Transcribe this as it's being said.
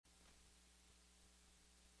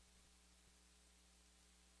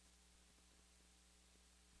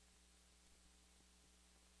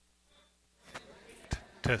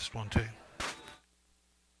Test 1, 2.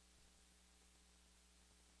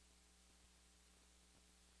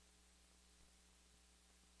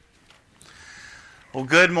 Well,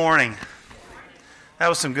 good morning. That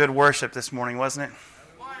was some good worship this morning, wasn't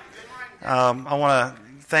it? I want to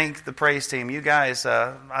thank the praise team. You guys,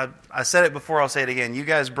 I said it before, I'll say it again. You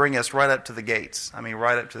guys bring us right up to the gates. I mean,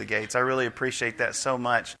 right up to the gates. I really appreciate that so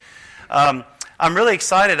much. I'm really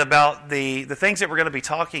excited about the things that we're going to be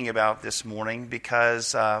talking about this morning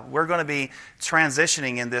because we're going to be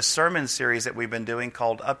transitioning in this sermon series that we've been doing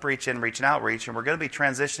called Upreach, Inreach, and Outreach, and we're going to be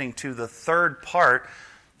transitioning to the third part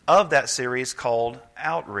of that series called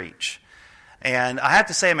Outreach. And I have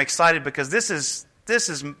to say I'm excited because this is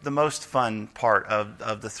the most fun part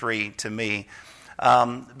of the three to me,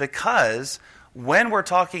 because when we're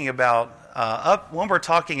talking about outreach,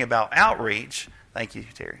 thank you,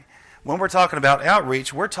 Terry. When we're talking about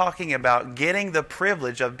outreach, we're talking about getting the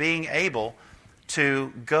privilege of being able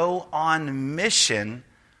to go on mission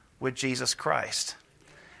with Jesus Christ.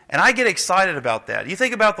 And I get excited about that. You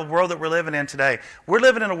think about the world that we're living in today. We're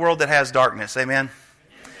living in a world that has darkness, amen?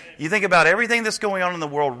 You think about everything that's going on in the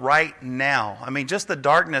world right now. I mean, just the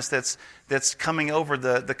darkness that's coming over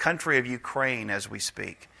the country of Ukraine as we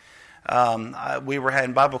speak. We were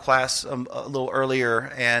having Bible class a little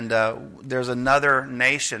earlier, and there's another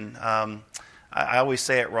nation. I always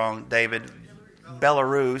say it wrong, David.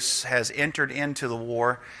 Belarus has entered into the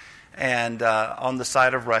war and on the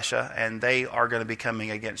side of Russia, and they are going to be coming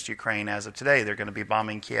against Ukraine as of today. They're going to be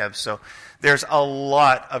bombing Kiev. So there's a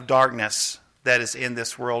lot of darkness that is in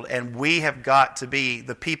this world, and we have got to be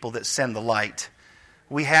the people that send the light.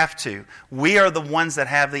 We have to. We are the ones that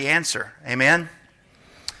have the answer. Amen?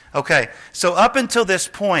 Okay, so up until this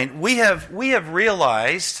point, we have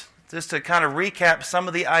realized, just to kind of recap some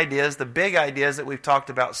of the ideas, the big ideas that we've talked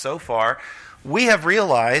about so far, we have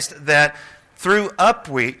realized that through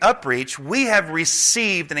Upreach, we have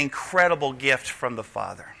received an incredible gift from the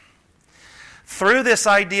Father. Through this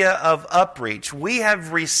idea of Upreach, we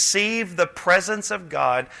have received the presence of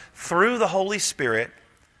God through the Holy Spirit,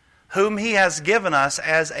 whom He has given us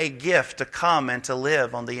as a gift to come and to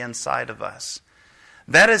live on the inside of us.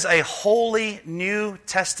 That is a wholly New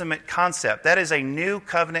Testament concept. That is a new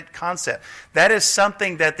covenant concept. That is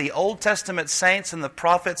something that the Old Testament saints and the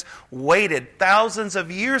prophets waited thousands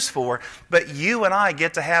of years for, but you and I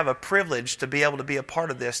get to have a privilege to be able to be a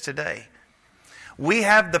part of this today. We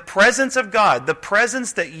have the presence of God, the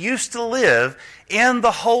presence that used to live in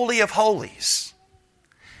the Holy of Holies,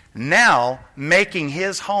 now making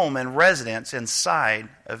His home and residence inside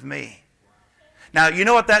of me. Now, you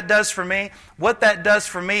know what that does for me? What that does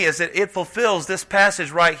for me is that it fulfills this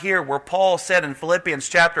passage right here where Paul said in Philippians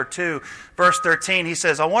chapter 2, verse 13, he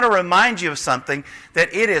says, I want to remind you of something,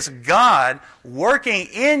 that it is God working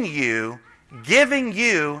in you, giving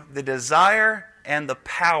you the desire and the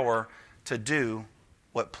power to do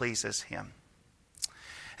what pleases Him.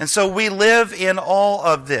 And so we live in all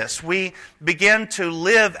of this. We begin to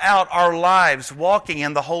live out our lives walking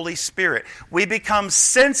in the Holy Spirit. We become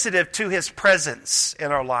sensitive to His presence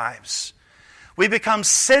in our lives. We become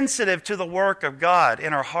sensitive to the work of God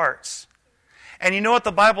in our hearts. And you know what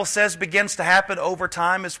the Bible says begins to happen over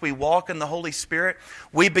time as we walk in the Holy Spirit?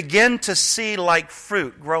 We begin to see like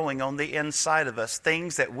fruit growing on the inside of us,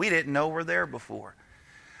 things that we didn't know were there before.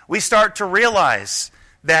 We start to realize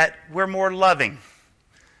that we're more loving.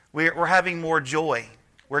 We're having more joy.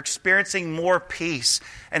 We're experiencing more peace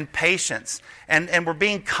and patience. And we're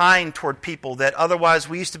being kind toward people that otherwise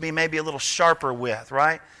we used to be maybe a little sharper with,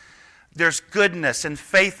 right? There's goodness and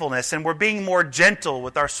faithfulness, and we're being more gentle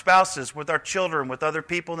with our spouses, with our children, with other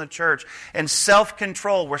people in the church, and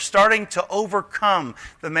self-control. We're starting to overcome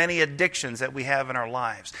the many addictions that we have in our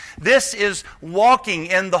lives. This is walking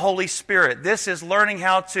in the Holy Spirit. This is learning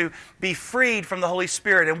how to be freed from the Holy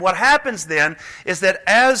Spirit. And what happens then is that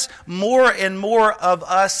as more and more of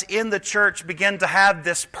us in the church begin to have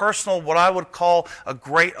this personal, what I would call a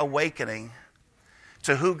great awakening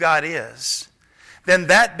to who God is, then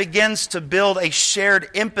that begins to build a shared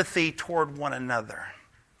empathy toward one another.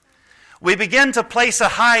 We begin to place a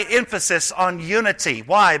high emphasis on unity.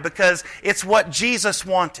 Why? Because it's what Jesus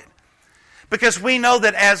wanted. Because we know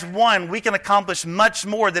that as one, we can accomplish much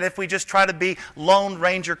more than if we just try to be Lone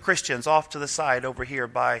Ranger Christians off to the side over here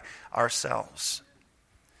by ourselves.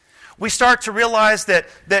 We start to realize that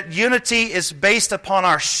unity is based upon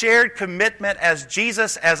our shared commitment as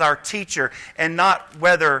Jesus as our teacher, and not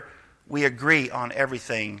whether we agree on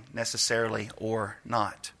everything necessarily or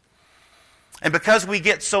not. And because we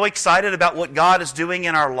get so excited about what God is doing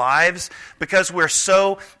in our lives, because we're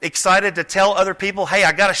so excited to tell other people, hey,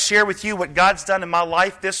 I got to share with you what God's done in my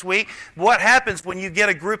life this week. What happens when you get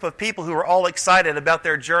a group of people who are all excited about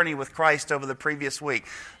their journey with Christ over the previous week?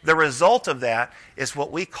 The result of that is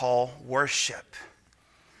what we call worship.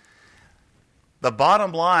 The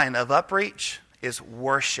bottom line of Upreach is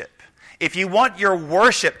worship. If you want your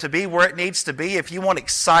worship to be where it needs to be, if you want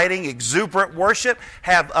exciting, exuberant worship,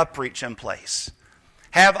 have Upreach in place.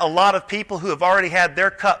 Have a lot of people who have already had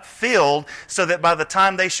their cup filled so that by the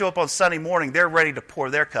time they show up on Sunday morning, they're ready to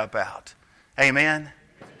pour their cup out. Amen?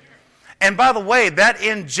 And by the way, that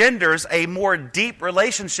engenders a more deep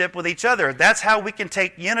relationship with each other. That's how we can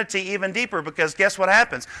take unity even deeper, because guess what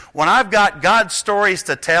happens? When I've got God's stories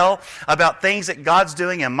to tell about things that God's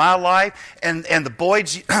doing in my life, and the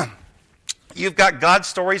boys... You've got God's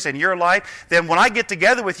stories in your life, then when I get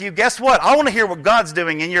together with you, guess what? I want to hear what God's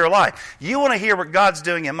doing in your life. You want to hear what God's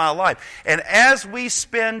doing in my life. And as we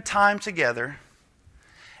spend time together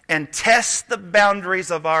and test the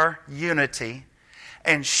boundaries of our unity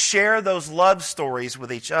and share those love stories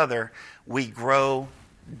with each other, we grow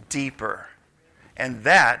deeper. And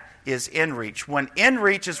that is InReach. When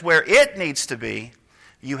InReach is where it needs to be,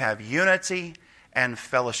 you have unity and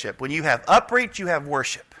fellowship. When you have Upreach, you have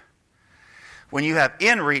worship. When you have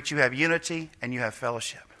InReach, you have unity and you have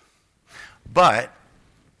fellowship. But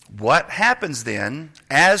what happens then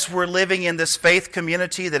as we're living in this faith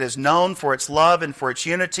community that is known for its love and for its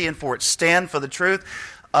unity and for its stand for the truth?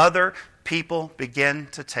 Other people begin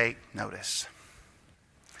to take notice.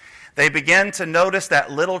 They begin to notice that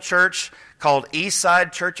little church called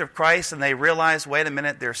Eastside Church of Christ, and they realize, wait a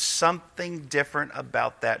minute, there's something different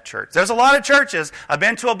about that church. There's a lot of churches. I've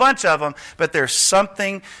been to a bunch of them, but there's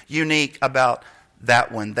something unique about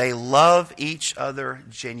that one. They love each other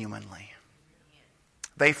genuinely.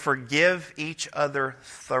 They forgive each other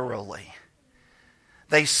thoroughly.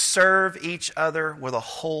 They serve each other with a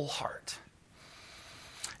whole heart.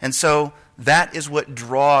 And so that is what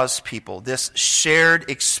draws people, this shared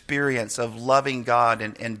experience of loving God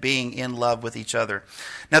and being in love with each other.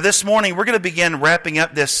 Now this morning, we're going to begin wrapping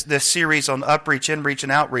up this series on Upreach, InReach,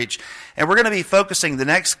 and Outreach. And we're going to be focusing the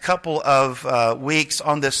next couple of weeks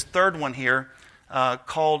on this third one here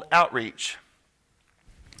called Outreach.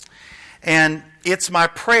 And it's my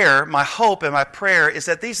prayer, my hope and my prayer is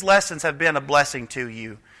that these lessons have been a blessing to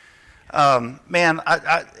you.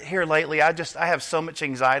 I here lately, I have so much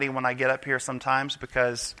anxiety when I get up here sometimes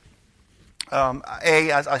because,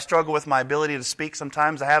 I struggle with my ability to speak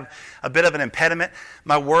sometimes. I have a bit of an impediment.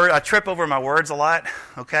 I trip over my words a lot,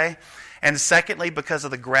 okay? And secondly, because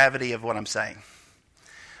of the gravity of what I'm saying.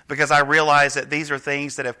 Because I realize that these are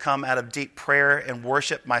things that have come out of deep prayer and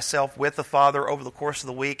worship myself with the Father over the course of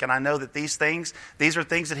the week. And I know that these are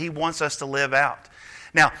things that He wants us to live out.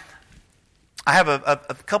 Now, I have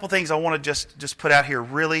a couple things I want to just put out here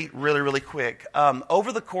really, really, really quick.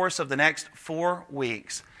 Over the course of the next 4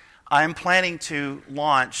 weeks, I am planning to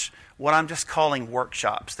launch what I'm just calling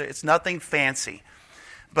workshops. It's nothing fancy,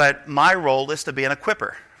 but my role is to be an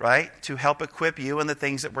equipper, right? To help equip you in the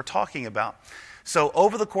things that we're talking about. So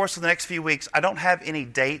over the course of the next few weeks, I don't have any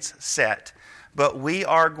dates set, but we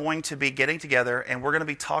are going to be getting together and we're going to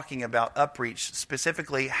be talking about Upreach,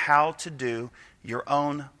 specifically how to do your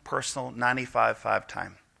own personal 95.5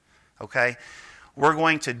 time, okay? We're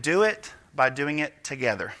going to do it by doing it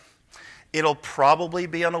together. It'll probably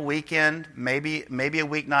be on a weekend, maybe a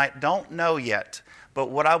weeknight. Don't know yet. But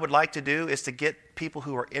what I would like to do is to get people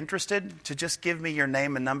who are interested to just give me your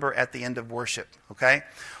name and number at the end of worship, okay?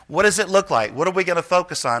 What does it look like? What are we going to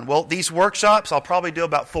focus on? Well, these workshops, I'll probably do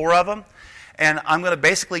about 4 of them. And I'm going to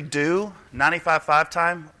basically do 95.5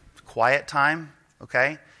 time, quiet time,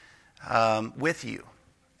 okay? With you.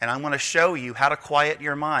 And I'm going to show you how to quiet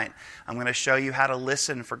your mind. I'm going to show you how to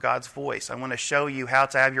listen for God's voice. I'm going to show you how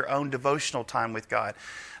to have your own devotional time with God.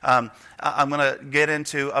 I'm going to get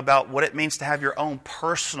into about what it means to have your own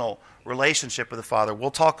personal relationship with the Father. We'll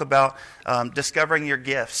talk about discovering your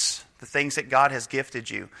gifts, the things that God has gifted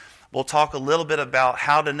you. We'll talk a little bit about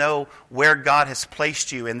how to know where God has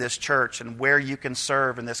placed you in this church and where you can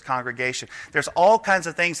serve in this congregation. There's all kinds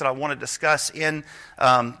of things that I want to discuss in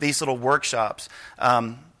these little workshops.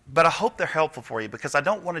 But I hope they're helpful for you because I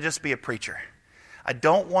don't want to just be a preacher. I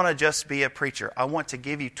don't want to just be a preacher. I want to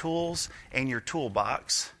give you tools in your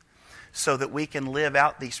toolbox so that we can live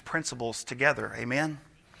out these principles together. Amen?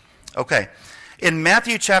 Okay. In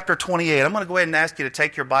Matthew chapter 28, I'm going to go ahead and ask you to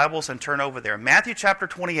take your Bibles and turn over there. Matthew chapter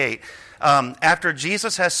 28, after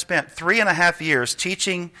Jesus has spent 3.5 years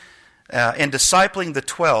teaching and discipling the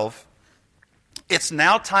 12, It's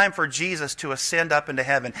now time for Jesus to ascend up into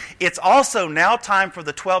heaven. It's also now time for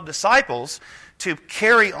the 12 disciples to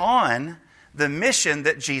carry on the mission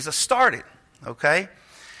that Jesus started. Okay?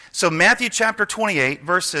 So Matthew chapter 28,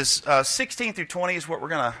 verses 16 through 20 is what we're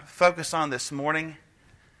going to focus on this morning.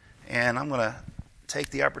 And I'm going to take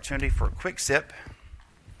the opportunity for a quick sip.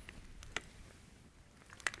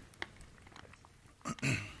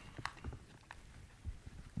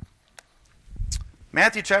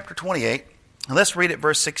 Matthew chapter 28, and let's read it,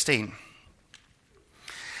 verse 16.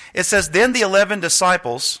 It says, "Then the 11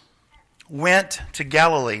 disciples went to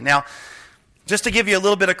Galilee." Now, just to give you a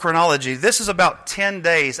little bit of chronology, this is about 10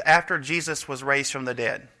 days after Jesus was raised from the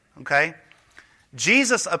dead. Okay?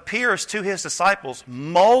 Jesus appears to his disciples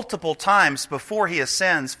multiple times before he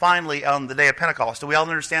ascends finally on the day of Pentecost. Do we all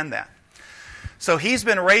understand that? So he's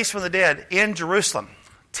been raised from the dead in Jerusalem.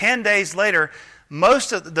 10 days later,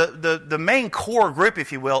 most of the main core group,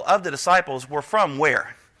 if you will, of the disciples were from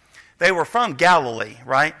where? They were from Galilee,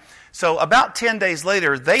 right? So about 10 days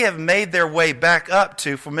later, they have made their way back up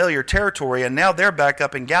to familiar territory, and now they're back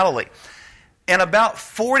up in Galilee. And about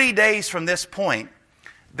 40 days from this point,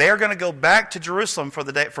 they're going to go back to Jerusalem for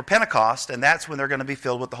the day for Pentecost, and that's when they're going to be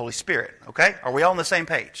filled with the Holy Spirit. Okay? Are we all on the same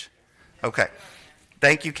page? Okay.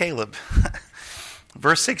 Thank you, Caleb.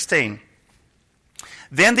 Verse 16.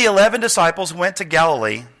 "Then the 11 disciples went to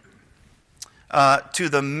Galilee, to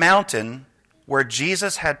the mountain where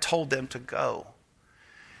Jesus had told them to go."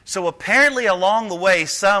 So apparently along the way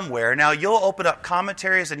somewhere, now you'll open up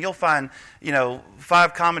commentaries and you'll find,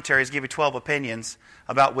 5 commentaries give you 12 opinions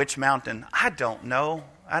about which mountain. I don't know,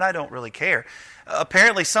 and I don't really care.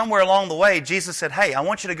 Apparently somewhere along the way, Jesus said, "Hey, I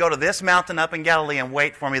want you to go to this mountain up in Galilee and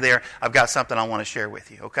wait for me there. I've got something I want to share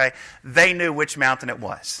with you," okay? They knew which mountain it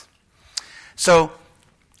was. So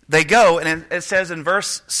they go, and it says in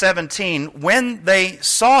verse 17, when they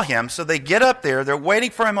saw him, so they get up there, they're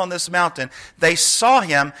waiting for him on this mountain. They saw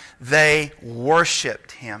him, they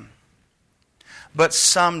worshiped him. But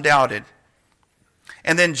some doubted.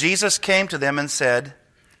 And then Jesus came to them and said,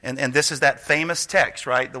 and this is that famous text,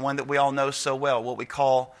 right? The one that we all know so well, what we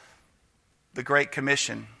call the Great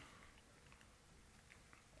Commission.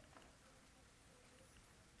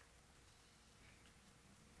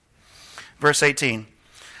 Verse 18.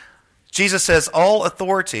 Jesus says, "All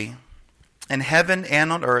authority in heaven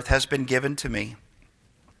and on earth has been given to me.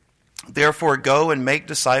 Therefore go and make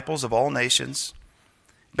disciples of all nations,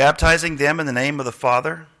 baptizing them in the name of the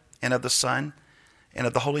Father and of the Son and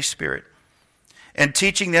of the Holy Spirit, and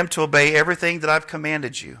teaching them to obey everything that I've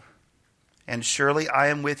commanded you. And surely I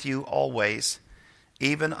am with you always,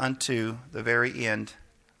 even unto the very end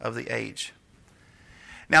of the age."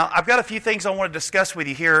 Now, I've got a few things I want to discuss with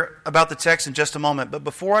you here about the text in just a moment. But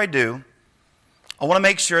before I do, I want to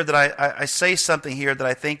make sure that I say something here that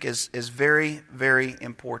I think is very, very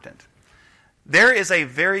important. There is a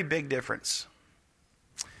very big difference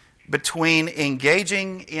between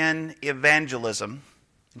engaging in evangelism,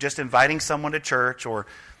 just inviting someone to church or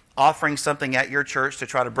offering something at your church to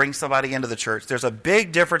try to bring somebody into the church. There's a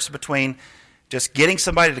big difference between just getting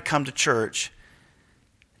somebody to come to church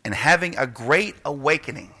and having a great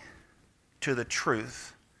awakening to the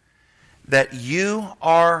truth that you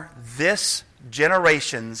are this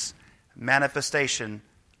generation's manifestation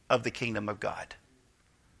of the kingdom of God.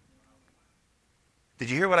 Did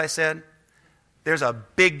you hear what I said? There's a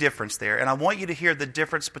big difference there, and I want you to hear the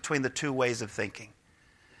difference between the two ways of thinking.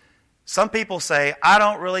 Some people say, "I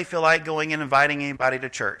don't really feel like going and inviting anybody to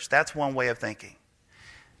church." That's one way of thinking.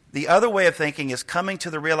 The other way of thinking is coming to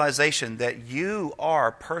the realization that you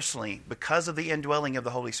are personally, because of the indwelling of the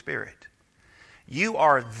Holy Spirit, you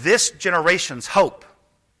are this generation's hope.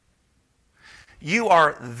 You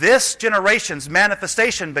are this generation's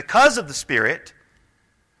manifestation because of the Spirit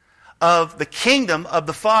of the kingdom of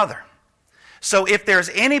the Father. So if there's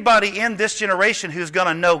anybody in this generation who's going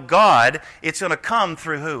to know God, it's going to come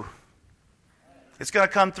through who? It's going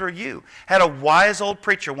to come through you. Had a wise old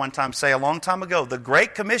preacher one time say a long time ago, the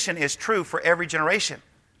Great Commission is true for every generation.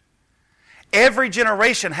 Every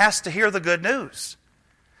generation has to hear the good news.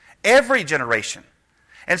 Every generation.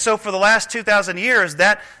 And so for the last 2,000 years,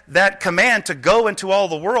 that command to go into all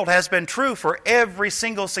the world has been true for every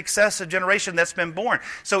single successive generation that's been born.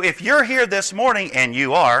 So if you're here this morning, and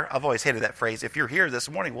you are, I've always hated that phrase, if you're here this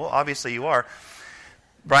morning, well, obviously you are,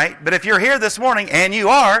 right? But if you're here this morning, and you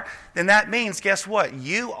are, then that means, guess what?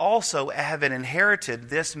 You also have inherited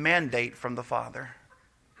this mandate from the Father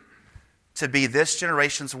to be this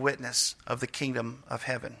generation's witness of the kingdom of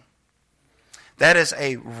heaven. That is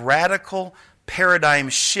a radical paradigm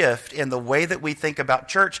shift in the way that we think about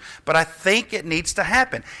church, but I think it needs to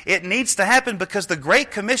happen. It needs to happen because the Great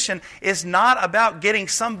Commission is not about getting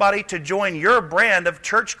somebody to join your brand of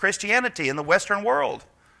church Christianity in the Western world.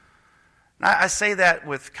 Now, I say that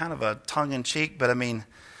with kind of a tongue-in-cheek, but I mean,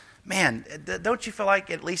 man, don't you feel like,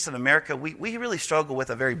 at least in America, we really struggle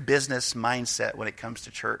with a very business mindset when it comes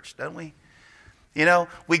to church, don't we? You know,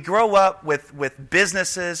 we grow up with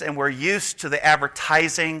businesses and we're used to the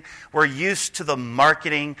advertising, we're used to the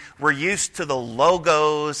marketing, we're used to the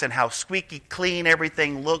logos and how squeaky clean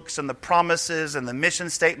everything looks and the promises and the mission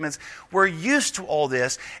statements. We're used to all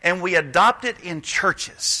this and we adopt it in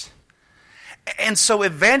churches. And so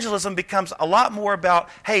evangelism becomes a lot more about,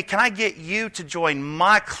 hey, can I get you to join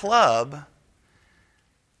my club,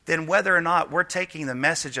 than whether or not we're taking the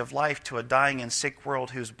message of life to a dying and sick world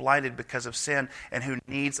who's blinded because of sin and who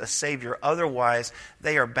needs a Savior. Otherwise,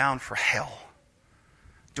 they are bound for hell.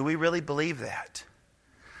 Do we really believe that?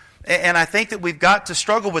 And I think that we've got to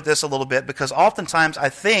struggle with this a little bit because oftentimes I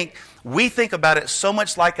think we think about it so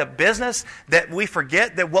much like a business that we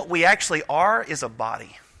forget that what we actually are is a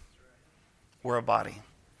body. We're a body.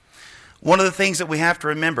 One of the things that we have to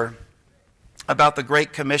remember about the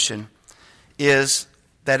Great Commission is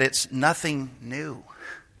that it's nothing new.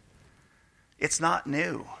 It's not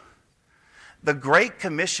new. The Great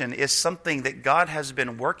Commission is something that God has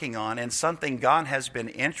been working on and something God has been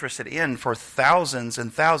interested in for thousands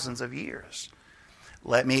and thousands of years.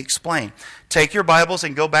 Let me explain. Take your Bibles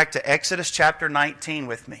and go back to Exodus chapter 19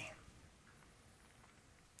 with me.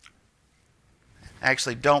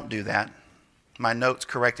 Actually, don't do that. My notes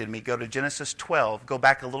corrected me. Go to Genesis 12. Go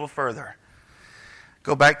back a little further.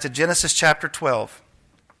 Go back to Genesis chapter 12.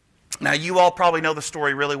 Now, you all probably know the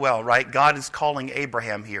story really well, right? God is calling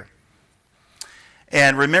Abraham here.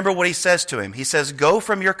 And remember what he says to him. He says, go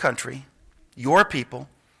from your country, your people,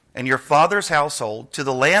 and your father's household to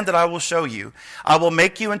the land that I will show you. I will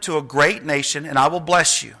make you into a great nation, and I will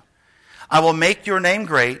bless you. I will make your name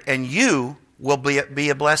great, and you will be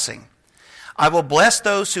a blessing. I will bless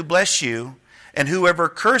those who bless you, and whoever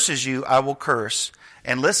curses you, I will curse.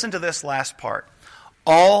 And listen to this last part.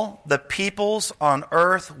 All the peoples on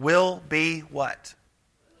earth will be what?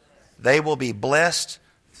 They will be blessed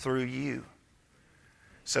through you.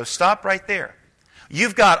 So stop right there.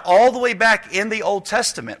 You've got all the way back in the Old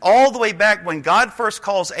Testament, all the way back when God first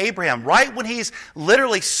calls Abraham, right when he's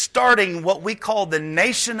literally starting what we call the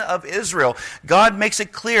nation of Israel. God makes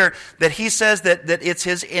it clear that he says that it's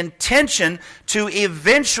his intention to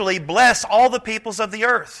eventually bless all the peoples of the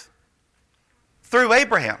earth through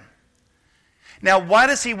Abraham. Now, why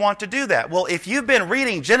does he want to do that? Well, if you've been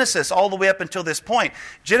reading Genesis all the way up until this point,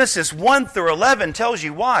 Genesis 1 through 11 tells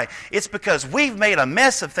you why. It's because we've made a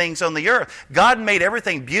mess of things on the earth. God made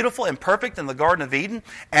everything beautiful and perfect in the Garden of Eden.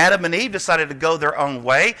 Adam and Eve decided to go their own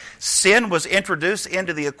way. Sin was introduced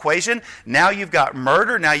into the equation. Now you've got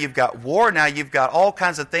murder. Now you've got war. Now you've got all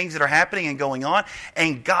kinds of things that are happening and going on.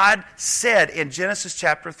 And God said in Genesis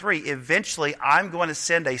chapter 3, eventually I'm going to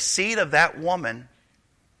send a seed of that woman,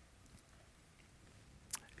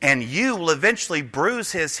 and you will eventually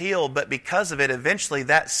bruise his heel, but because of it, eventually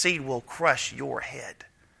that seed will crush your head.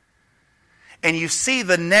 And you see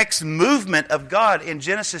the next movement of God in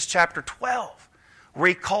Genesis chapter 12, where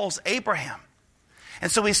he calls Abraham.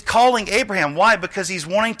 And so he's calling Abraham. Why? Because he's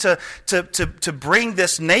wanting to bring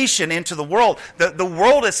this nation into the world. The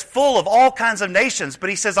world is full of all kinds of nations, but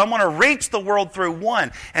he says, I want to reach the world through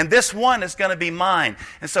one, and this one is going to be mine.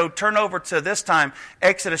 And so turn over to this time,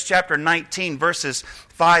 Exodus chapter 19, verses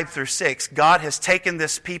 5 through 6. God has taken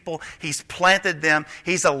this people, he's planted them,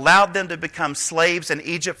 he's allowed them to become slaves in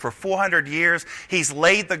Egypt for 400 years. He's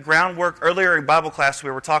laid the groundwork. Earlier in Bible class,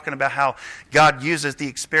 we were talking about how God uses the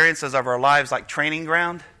experiences of our lives like training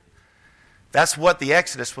ground. That's what the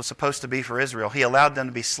Exodus was supposed to be for Israel. He allowed them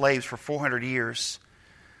to be slaves for 400 years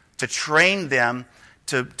to train them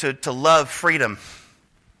to love freedom.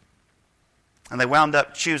 And they wound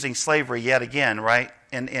up choosing slavery yet again, right?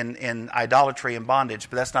 In idolatry and bondage.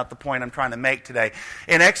 But that's not the point I'm trying to make today.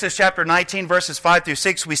 In Exodus chapter 19, verses 5 through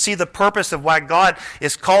 6, we see the purpose of why God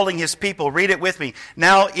is calling his people. Read it with me.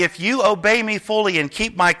 Now, if you obey me fully and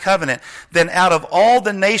keep my covenant, then out of all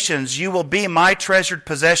the nations you will be my treasured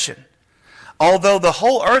possession. Although the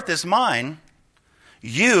whole earth is mine,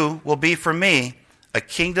 you will be for me a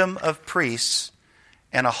kingdom of priests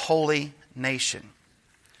and a holy nation.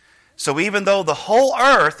 So even though the whole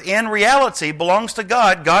earth in reality belongs to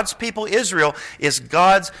God, God's people Israel is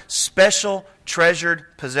God's special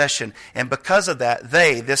treasured possession. And because of that,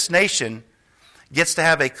 this nation, gets to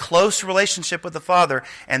have a close relationship with the Father.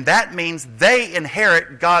 And that means they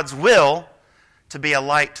inherit God's will to be a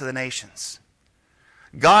light to the nations.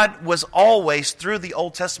 God was always, through the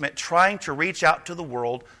Old Testament, trying to reach out to the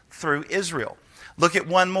world through Israel. Look at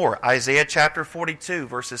one more. Isaiah chapter 42,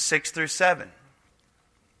 verses 6 through 7.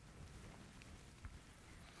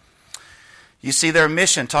 You see their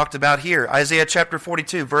mission talked about here. Isaiah chapter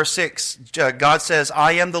 42, verse 6. God says,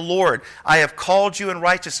 I am the Lord. I have called you in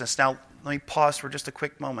righteousness. Now, let me pause for just a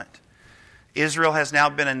quick moment. Israel has now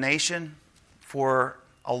been a nation for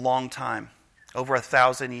a long time, over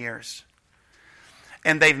 1,000 years.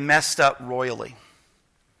 And they've messed up royally.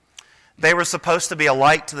 They were supposed to be a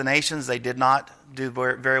light to the nations. They did not do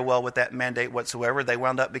very well with that mandate whatsoever. They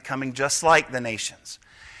wound up becoming just like the nations.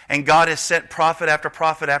 And God has sent prophet after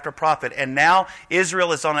prophet after prophet. And now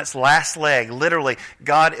Israel is on its last leg. Literally,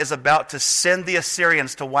 God is about to send the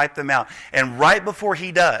Assyrians to wipe them out. And right before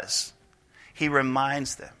He does, He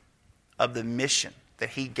reminds them of the mission that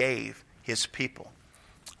He gave His people.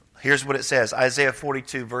 Here's what it says, Isaiah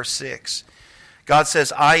 42, verse 6. God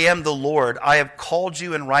says, I am the Lord. I have called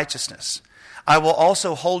you in righteousness. I will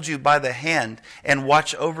also hold you by the hand and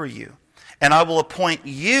watch over you. And I will appoint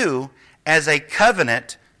you as a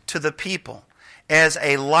covenant to the people, as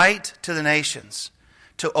a light to the nations,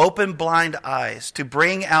 to open blind eyes, to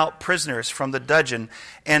bring out prisoners from the dungeon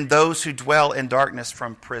and those who dwell in darkness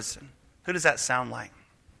from prison. Who does that sound like?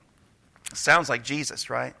 It sounds like Jesus,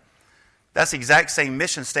 right? That's the exact same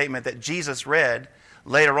mission statement that Jesus read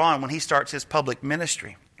later on when He starts His public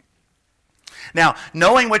ministry. Now,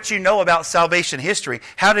 knowing what you know about salvation history,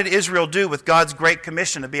 how did Israel do with God's great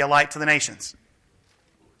commission to be a light to the nations?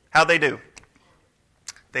 How'd they do?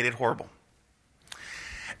 They did horrible.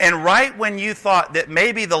 And right when you thought that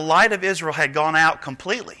maybe the light of Israel had gone out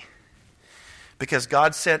completely, because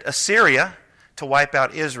God sent Assyria to wipe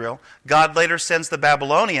out Israel, God later sends the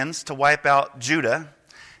Babylonians to wipe out Judah.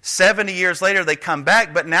 70 years later they come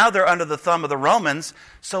back, but now they're under the thumb of the Romans.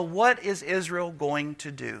 So what is Israel going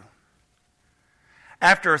to do?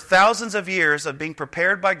 After thousands of years of being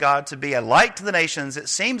prepared by God to be a light to the nations, it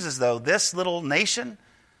seems as though this little nation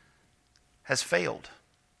has failed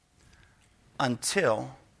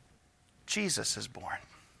until Jesus is born.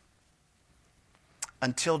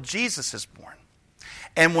 Until Jesus is born.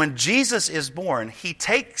 And when Jesus is born, He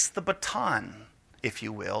takes the baton, if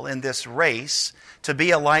you will, in this race to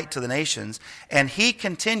be a light to the nations, and He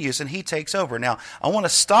continues and He takes over. Now, I want to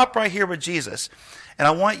stop right here with Jesus, and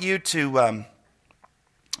I want you to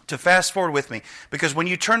fast forward with me, because when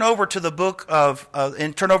you turn over to the book of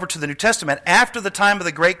and turn over to the New Testament after the time of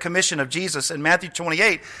the Great Commission of Jesus in Matthew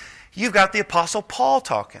 28, you've got the Apostle Paul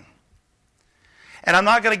talking. And I'm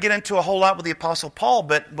not going to get into a whole lot with the Apostle Paul,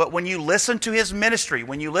 but when you listen to his ministry,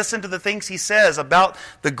 when you listen to the things he says about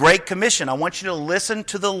the Great Commission, I want you to listen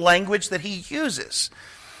to the language that he uses.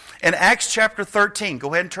 In Acts chapter 13,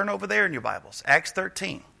 go ahead and turn over there in your Bibles. Acts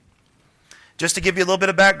 13. Just to give you a little bit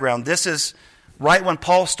of background, this is right when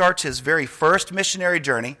Paul starts his very first missionary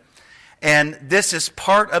journey. And this is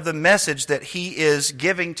part of the message that he is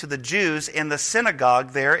giving to the Jews in the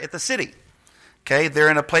synagogue there at the city. Okay, they're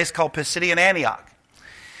in a place called Pisidian Antioch.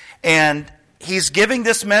 And he's giving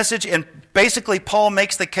this message, and basically Paul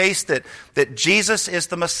makes the case that Jesus is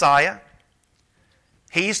the Messiah.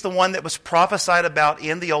 He's the one that was prophesied about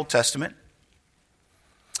in the Old Testament.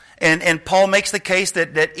 And Paul makes the case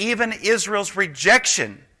that even Israel's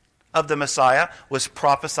rejection of the Messiah was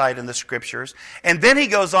prophesied in the Scriptures. And then he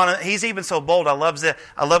goes on, and he's even so bold, I love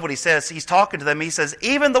what he says. He's talking to them, he says,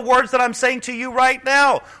 even the words that I'm saying to you right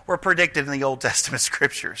now were predicted in the Old Testament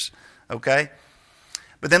Scriptures. Okay?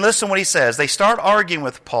 But then listen to what he says. They start arguing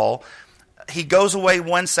with Paul. He goes away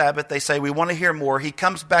one Sabbath. They say, we want to hear more. He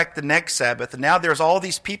comes back the next Sabbath. And now there's all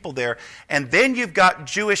these people there. And then you've got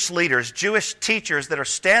Jewish leaders, Jewish teachers that are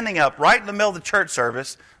standing up right in the middle of the church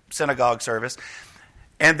service, synagogue service.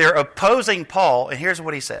 And they're opposing Paul. And here's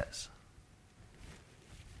what he says.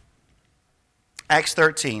 Acts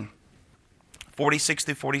 13, 46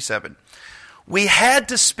 through 47. We had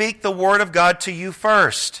to speak the word of God to you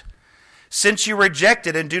first, since you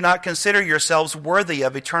rejected and do not consider yourselves worthy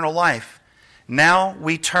of eternal life. Now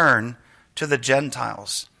we turn to the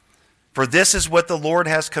Gentiles. For this is what the Lord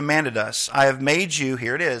has commanded us. I have made you,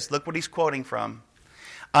 here it is, look what he's quoting from.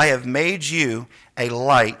 I have made you a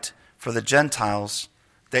light for the Gentiles,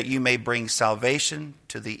 that you may bring salvation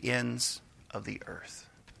to the ends of the earth.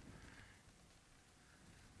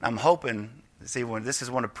 I'm hoping, see, when this is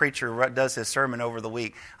when a preacher does his sermon over the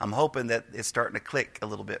week, I'm hoping that it's starting to click a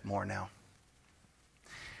little bit more now.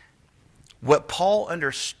 What Paul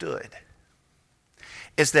understood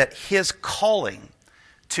is that his calling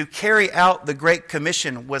to carry out the Great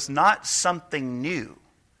Commission was not something new.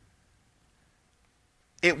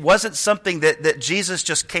 It wasn't something that Jesus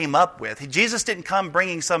just came up with. Jesus didn't come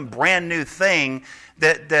bringing some brand new thing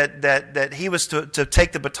that he was to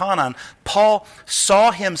take the baton on. Paul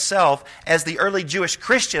saw himself, as the early Jewish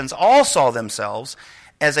Christians all saw themselves,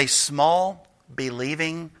 as a small,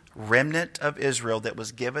 believing remnant of Israel that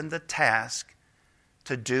was given the task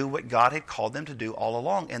to do what God had called them to do all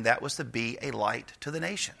along, and that was to be a light to the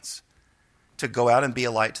nations, to go out and be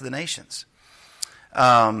a light to the nations.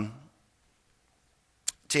 To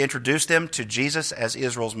introduce them to Jesus as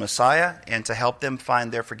Israel's Messiah and to help them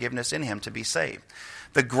find their forgiveness in Him to be saved.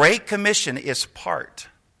 The Great Commission is part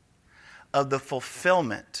of the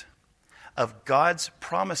fulfillment of God's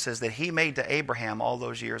promises that He made to Abraham all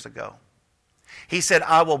those years ago. He said,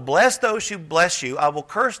 I will bless those who bless you, I will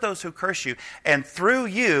curse those who curse you, and through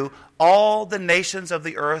you all the nations of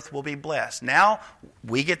the earth will be blessed. Now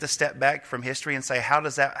we get to step back from history and say, how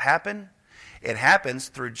does that happen? It happens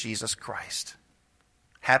through Jesus Christ.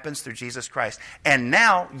 Happens through Jesus Christ. And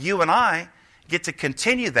now you and I get to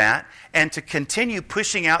continue that and to continue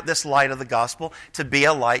pushing out this light of the gospel to be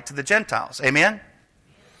a light to the Gentiles. Amen?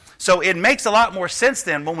 So it makes a lot more sense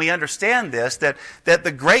then when we understand this, that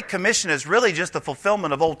the Great Commission is really just the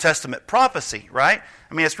fulfillment of Old Testament prophecy, right?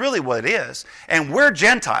 I mean, it's really what it is. And we're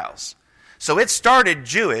Gentiles. So it started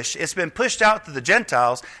Jewish. It's been pushed out to the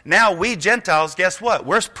Gentiles. Now we Gentiles, guess what?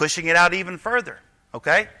 We're pushing it out even further.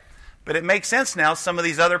 Okay? But it makes sense now, some of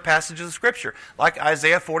these other passages of Scripture, like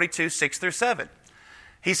Isaiah 42, 6 through 7.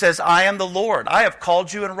 He says, I am the Lord. I have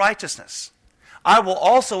called you in righteousness. I will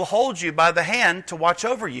also hold you by the hand to watch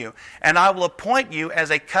over you, and I will appoint you as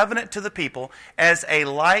a covenant to the people, as a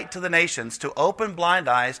light to the nations, to open blind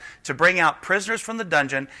eyes, to bring out prisoners from the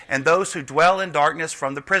dungeon, and those who dwell in darkness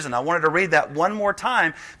from the prison. I wanted to read that one more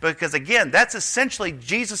time, because again, that's essentially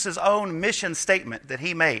Jesus' own mission statement that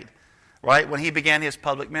He made, right, when He began His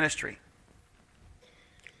public ministry.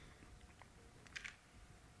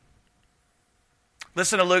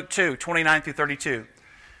 Listen to Luke 2, 29 through 32.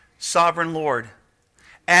 Sovereign Lord,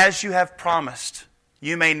 as you have promised,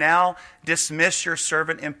 you may now dismiss your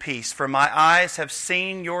servant in peace, for my eyes have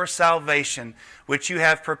seen your salvation, which you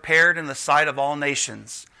have prepared in the sight of all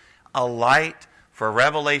nations, a light for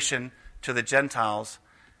revelation to the Gentiles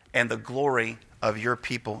and the glory of your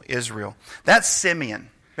people Israel. That's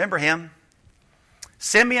Simeon. Remember him?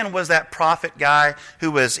 Simeon was that prophet guy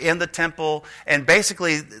who was in the temple, and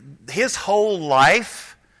basically his whole life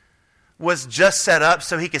was just set up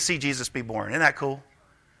so he could see Jesus be born. Isn't that cool?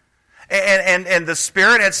 And the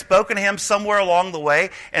Spirit had spoken to him somewhere along the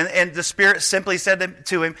way, and the Spirit simply said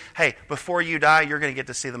to him, hey, before you die, you're going to get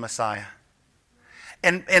to see the Messiah.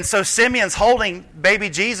 And so Simeon's holding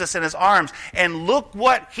baby Jesus in his arms, and look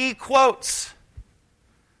what he quotes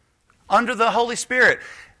under the Holy Spirit.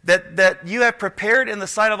 That you have prepared in the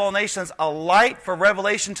sight of all nations a light for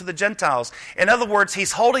revelation to the Gentiles. In other words,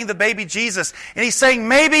 he's holding the baby Jesus, and he's saying,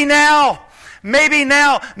 maybe now, maybe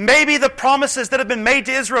the promises that have been made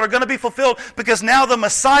to Israel are going to be fulfilled, because now the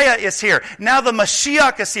Messiah is here. Now the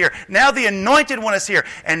Mashiach is here. Now the Anointed One is here.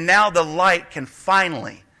 And now the light can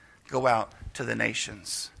finally go out to the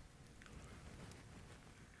nations.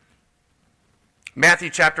 Matthew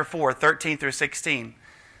chapter 4, 13 through 16.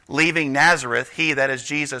 Leaving Nazareth, he, that is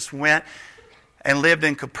Jesus, went and lived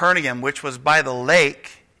in Capernaum, which was by the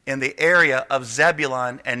lake in the area of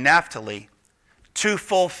Zebulun and Naphtali, to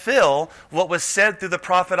fulfill what was said through the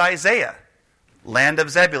prophet Isaiah. Land of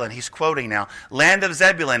Zebulun, he's quoting now. Land of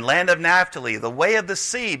Zebulun, land of Naphtali, the way of the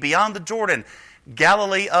sea beyond the Jordan,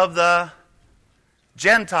 Galilee of the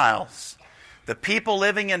Gentiles. The people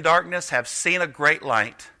living in darkness have seen a great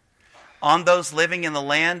light. On those living in the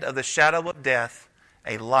land of the shadow of death,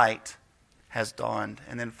 a light has dawned.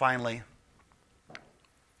 And then finally,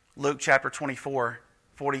 Luke chapter 24,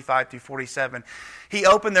 45 through 47. He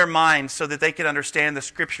opened their minds so that they could understand the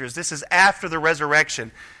Scriptures. This is after the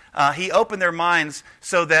resurrection. He opened their minds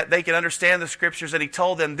so that they could understand the Scriptures, and he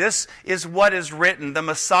told them, this is what is written. The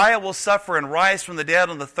Messiah will suffer and rise from the dead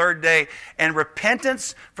on the third day, and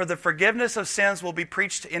repentance for the forgiveness of sins will be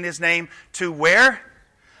preached in his name to where?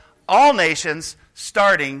 All nations,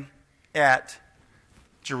 starting at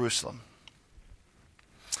Jerusalem.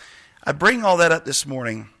 I bring all that up this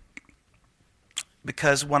morning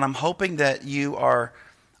because what I'm hoping that you are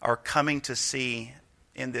coming to see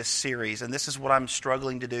in this series, and this is what I'm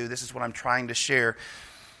struggling to do, this is what I'm trying to share,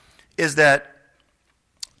 is that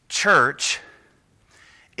church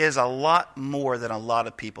is a lot more than a lot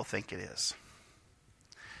of people think it is.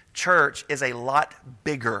 Church is a lot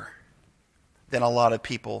bigger than a lot of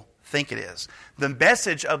people think it is. The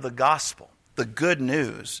message of the gospel, the good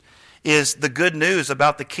news, is the good news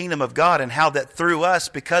about the kingdom of God and how that through us,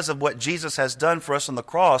 because of what Jesus has done for us on the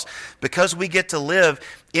cross, because we get to live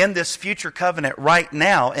in this future covenant right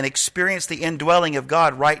now and experience the indwelling of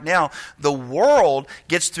God right now, the world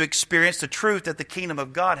gets to experience the truth that the kingdom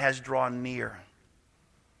of God has drawn near.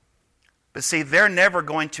 But see, they're never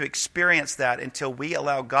going to experience that until we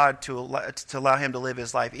allow God to allow Him to live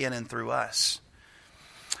His life in and through us.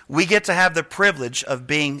 We get to have the privilege of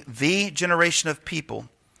being the generation of people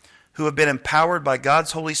who have been empowered by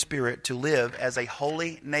God's Holy Spirit to live as a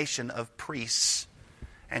holy nation of priests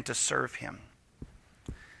and to serve Him.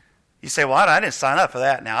 You say, well, I didn't sign up for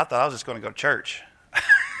that now. I thought I was just going to go to church.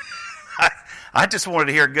 I just wanted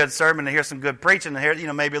to hear a good sermon and hear some good preaching and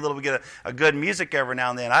hear, maybe a little bit of good music every now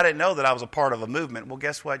and then. I didn't know that I was a part of a movement. Well,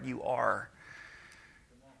 guess what? You are.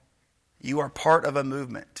 You are part of a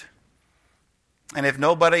movement. And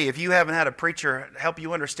if you haven't had a preacher help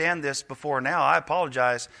you understand this before now, I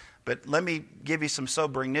apologize. But let me give you some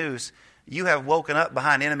sobering news. You have woken up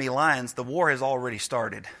behind enemy lines. The war has already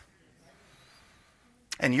started.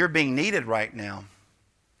 And you're being needed right now.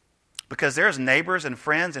 Because there's neighbors and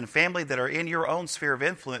friends and family that are in your own sphere of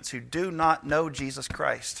influence who do not know Jesus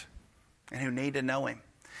Christ and who need to know Him.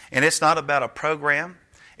 And it's not about a program.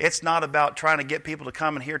 It's not about trying to get people to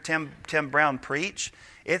come and hear Tim Brown preach.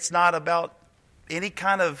 It's not about any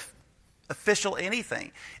kind of official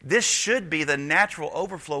anything. This should be the natural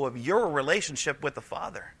overflow of your relationship with the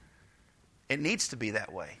Father. It needs to be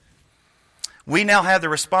that way. We now have the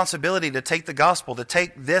responsibility to take the gospel, to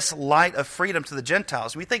take this light of freedom to the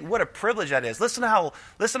Gentiles. We think what a privilege that is. Listen to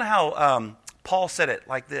how Paul said it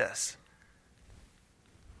like this.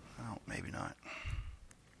 Oh, maybe not.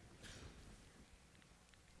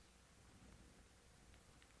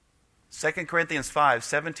 Second Corinthians 5,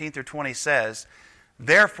 17 through 20 says,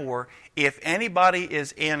 therefore, if anybody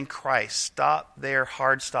is in Christ, stop there,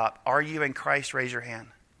 hard stop. Are you in Christ? Raise your hand.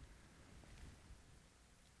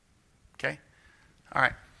 Okay? All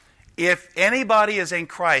right. If anybody is in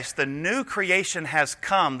Christ, the new creation has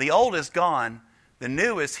come. The old is gone. The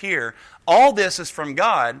new is here. All this is from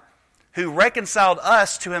God, who reconciled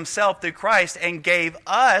us to Himself through Christ and gave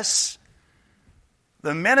us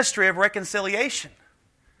the ministry of reconciliation.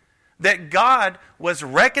 That God was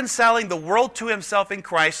reconciling the world to Himself in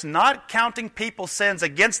Christ, not counting people's sins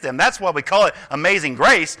against them. That's why we call it amazing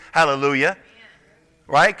grace. Hallelujah.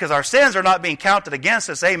 Right? Because our sins are not being counted against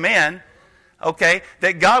us. Amen. Okay,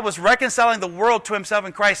 that God was reconciling the world to Himself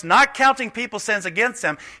in Christ, not counting people's sins against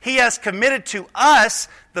them. He has committed to us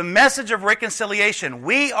the message of reconciliation.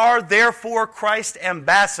 We are therefore Christ's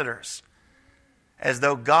ambassadors, as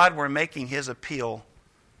though God were making His appeal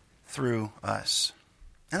through us.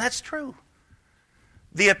 And that's true.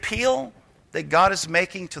 The appeal that God is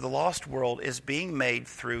making to the lost world is being made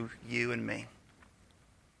through you and me.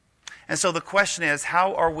 And so the question is,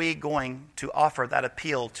 how are we going to offer that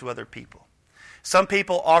appeal to other people? Some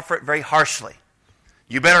people offer it very harshly.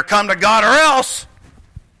 You better come to God or else.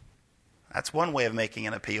 That's one way of making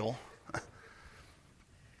an appeal.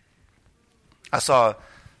 I saw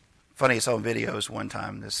some videos one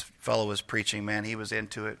time. This fellow was preaching, man. He was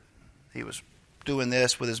into it. He was doing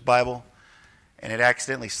this with his Bible, and it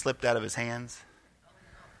accidentally slipped out of his hands,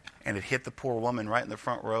 and it hit the poor woman right in the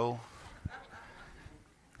front row.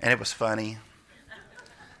 And it was funny.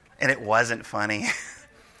 And it wasn't funny.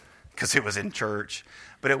 Because it was in church.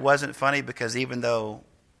 But it wasn't funny because even though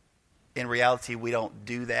in reality we don't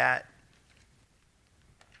do that,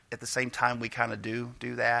 at the same time we kind of do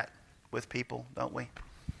that with people, don't we?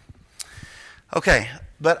 Okay,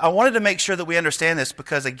 but I wanted to make sure that we understand this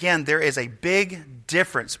because, again, there is a big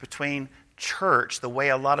difference between church, the way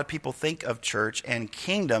a lot of people think of church, and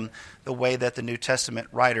kingdom, the way that the New Testament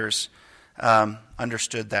writers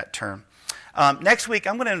understood that term. Next week,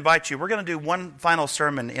 I'm going to invite you. We're going to do one final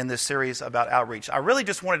sermon in this series about outreach. I really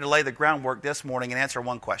just wanted to lay the groundwork this morning and answer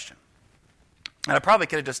one question. And I probably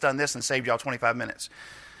could have just done this and saved y'all 25 minutes.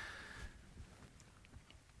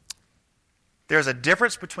 There's a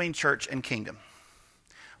difference between church and kingdom.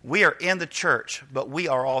 We are in the church, but we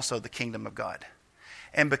are also the kingdom of God.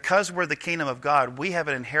 And because we're the kingdom of God, we have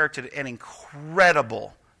inherited an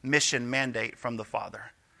incredible mission mandate from the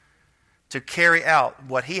Father to carry out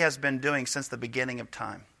what He has been doing since the beginning of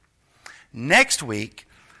time. Next week's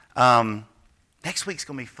going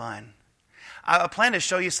to be fun. I plan to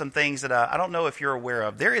show you some things that I don't know if you're aware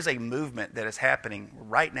of. There is a movement that is happening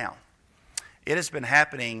right now. It has been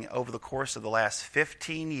happening over the course of the last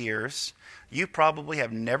 15 years. You probably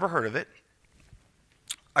have never heard of it.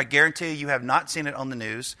 I guarantee you have not seen it on the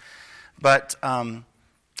news. But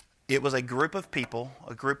it was a group of people,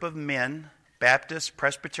 a group of men Baptist,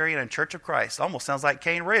 Presbyterian, and Church of Christ. Almost sounds like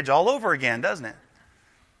Cane Ridge all over again, doesn't it?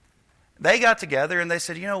 They got together and they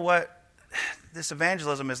said, you know what? This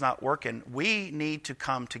evangelism is not working. We need to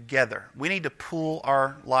come together. We need to pool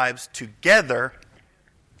our lives together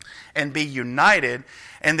and be united.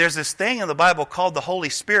 And there's this thing in the Bible called the Holy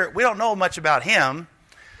Spirit. We don't know much about Him,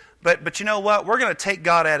 but you know what? We're going to take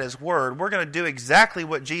God at His word. We're going to do exactly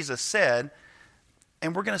what Jesus said,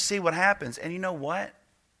 and we're going to see what happens. And you know what?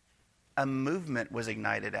 A movement was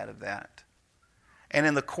ignited out of that. And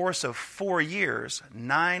in the course of 4 years,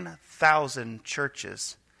 9,000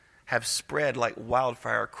 churches have spread like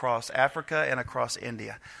wildfire across Africa and across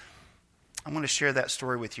India. I'm going to share that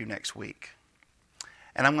story with you next week.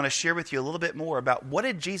 And I'm going to share with you a little bit more about what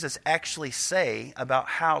did Jesus actually say about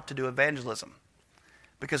how to do evangelism.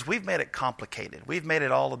 Because we've made it complicated. We've made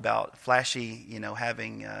it all about flashy,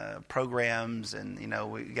 having programs and,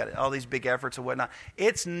 we got all these big efforts and whatnot.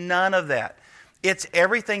 It's none of that. It's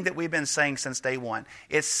everything that we've been saying since day one.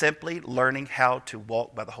 It's simply learning how to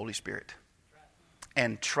walk by the Holy Spirit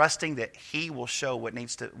and trusting that He will show what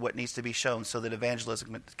needs to be shown so that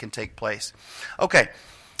evangelism can take place. Okay.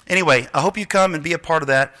 Anyway, I hope you come and be a part of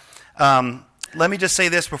that. Let me just say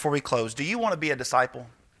this before we close. Do you want to be a disciple?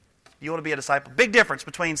 You want to be a disciple? Big difference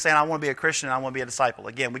between saying I want to be a Christian and I want to be a disciple.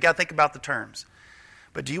 Again, we got to think about the terms.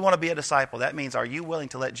 But do you want to be a disciple? That means, are you willing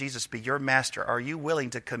to let Jesus be your master? Are you willing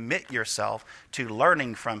to commit yourself to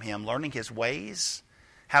learning from Him, learning His ways,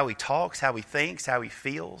 how He talks, how He thinks, how He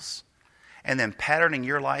feels, and then patterning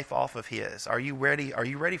your life off of His? Are you ready? Are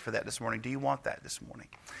you ready for that this morning? Do you want that this morning?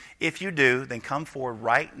 If you do, then come forward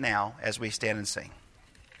right now as we stand and sing.